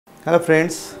Hello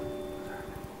friends,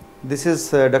 this is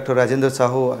Dr. Rajendra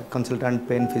Sahoo, consultant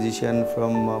pain physician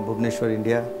from Bhubaneswar,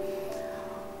 India.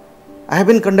 I have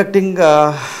been conducting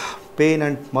pain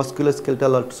and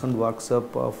musculoskeletal ultrasound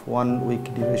workshop of 1 week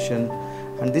duration,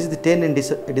 and this is the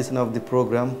 10th edition of the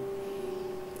program.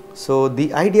 So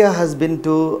the idea has been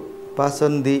to pass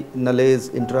on the knowledge,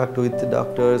 interact with the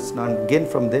doctors and gain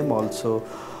from them also,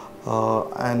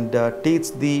 and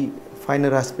teach the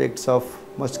finer aspects of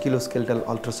musculoskeletal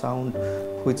ultrasound,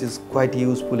 which is quite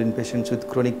useful in patients with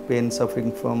chronic pain suffering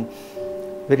from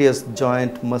various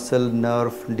joint, muscle,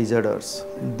 nerve disorders.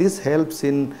 This helps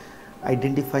in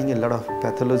identifying a lot of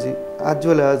pathology as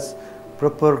well as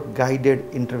proper guided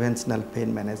interventional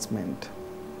pain management.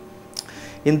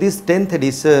 In this 10th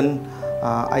edition,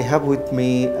 I have with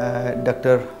me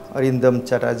Dr. Arindam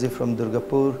Chatterjee from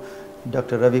Durgapur,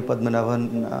 Dr. Ravi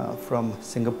Padmanabhan from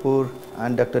Singapore,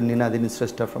 and Dr. Ninadini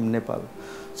Shrestha from Nepal.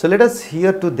 So let us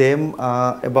hear to them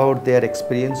about their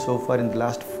experience so far in the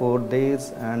last 4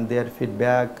 days and their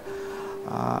feedback,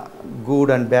 good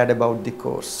and bad, about the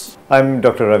course. I'm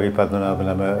Dr. Ravi Padmanabhan.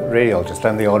 I'm a radiologist.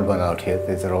 I'm the odd one out here.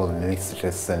 These are all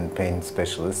anesthetists and pain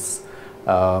specialists.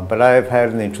 But I've had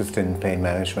an interest in pain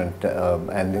management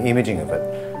and the imaging of it,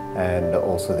 and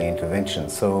also the intervention.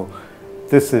 So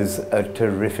this is a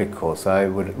terrific course. I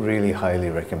would really highly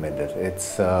recommend it.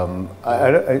 It's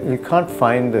you can't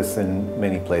find this in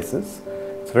many places.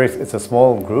 It's a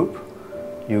small group.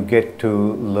 You get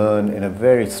to learn in a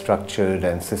very structured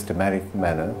and systematic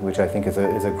manner, which I think is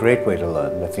a great way to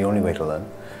learn. That's the only way to learn.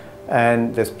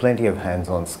 And there's plenty of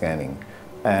hands-on scanning.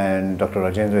 And Dr.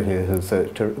 Rajendra here, who's a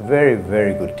very,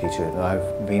 very good teacher.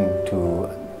 I've been to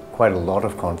quite a lot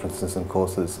of conferences and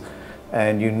courses,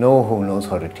 and you know who knows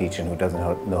how to teach and who doesn't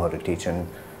know how to teach. And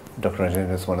Dr.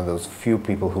 Rajendra is one of those few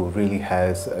people who really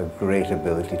has a great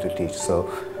ability to teach. So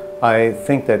I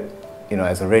think that, you know,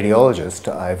 as a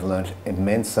radiologist, I've learned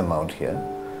immense amount here.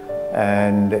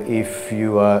 And if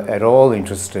you are at all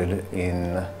interested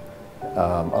in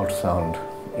ultrasound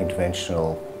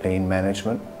interventional pain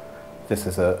management, this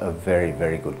is a very,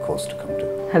 very good course to come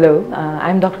to. Hello,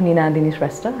 I'm Dr. Ninadini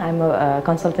Shrestha. I'm a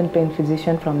consultant pain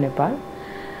physician from Nepal.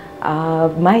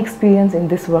 My experience in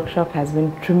this workshop has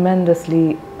been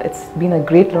it's been a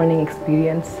great learning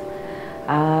experience.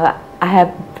 I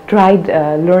have tried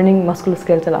learning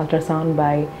musculoskeletal ultrasound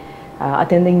by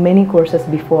attending many courses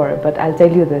before, but I'll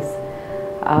tell you this.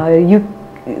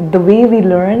 The way we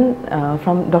learn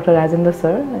from Dr. Rajendra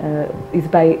sir is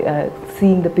by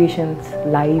seeing the patients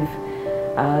live,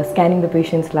 scanning the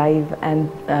patients live, and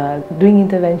doing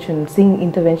intervention, seeing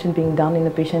intervention being done in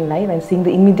the patient live and seeing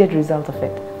the immediate result of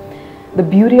it. The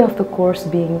beauty of the course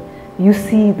being you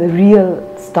see the real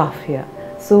stuff here,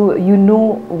 so you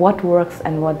know what works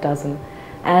and what doesn't,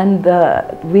 and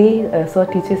the way sir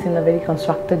teaches in a very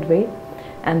constructed way,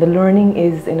 and the learning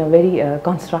is in a very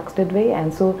constructed way,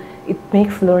 and so it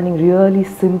makes learning really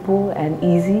simple and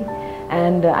easy.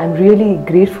 And I'm really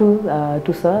grateful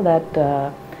to sir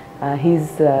that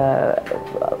he's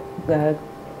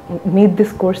made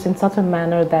this course in such a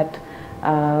manner that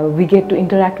we get to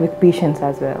interact with patients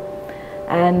as well.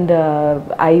 And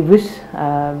I wish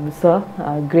sir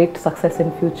great success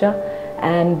in future.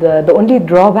 And the only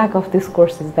drawback of this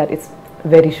course is that it's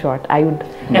very short. I would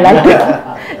like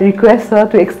to request sir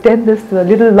to extend this to a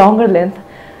little longer length.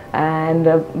 And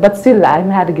but still, I've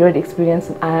had a great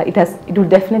experience. It will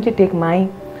definitely take my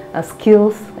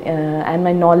skills and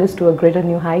my knowledge to a greater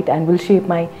new height, and will shape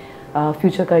my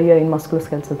future career in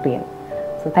musculoskeletal pain.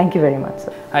 So thank you very much,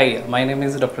 sir. Hi, my name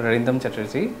is Dr. Arindam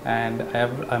Chatterjee, and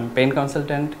I'm pain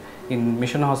consultant in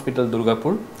Mission Hospital,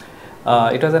 Durgapur.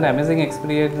 It was an amazing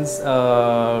experience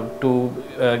to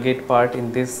get part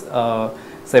in this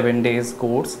 7 days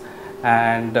course,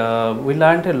 and we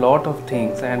learned a lot of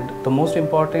things. And the most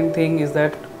important thing is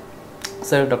that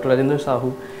Sir Dr. Rajendra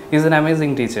Sahoo is an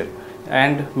amazing teacher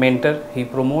and mentor. He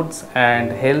promotes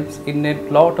and helps in a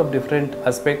lot of different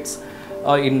aspects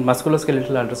in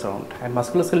musculoskeletal ultrasound. And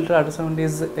musculoskeletal ultrasound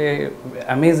is an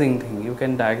amazing thing. You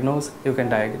can diagnose, you can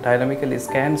dynamically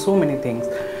scan so many things.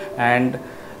 And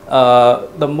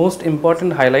the most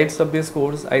important highlights of this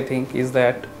course, I think, is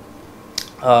that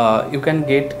you can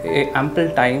get ample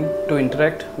time to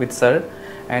interact with sir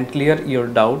and clear your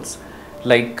doubts,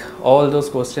 like all those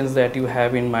questions that you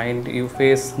have in mind. You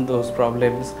face those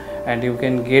problems and you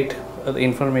can get the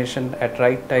information at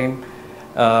right time.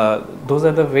 Those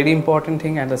are the very important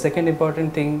thing. And the second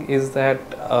important thing is that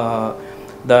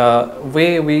the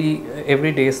way we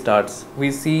every day starts,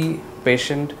 we see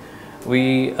patient,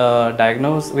 we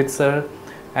diagnose with sir,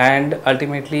 and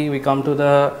ultimately we come to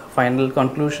the final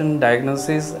conclusion,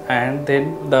 diagnosis, and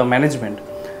then the management.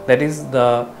 That is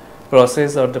the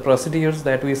process or the procedures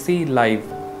that we see live.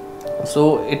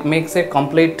 So it makes a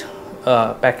complete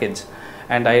package,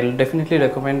 and I'll definitely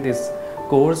recommend this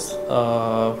course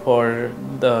for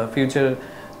the future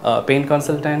pain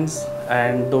consultants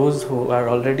and those who are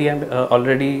already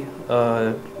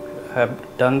have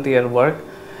done their work,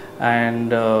 and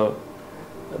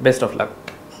best of luck.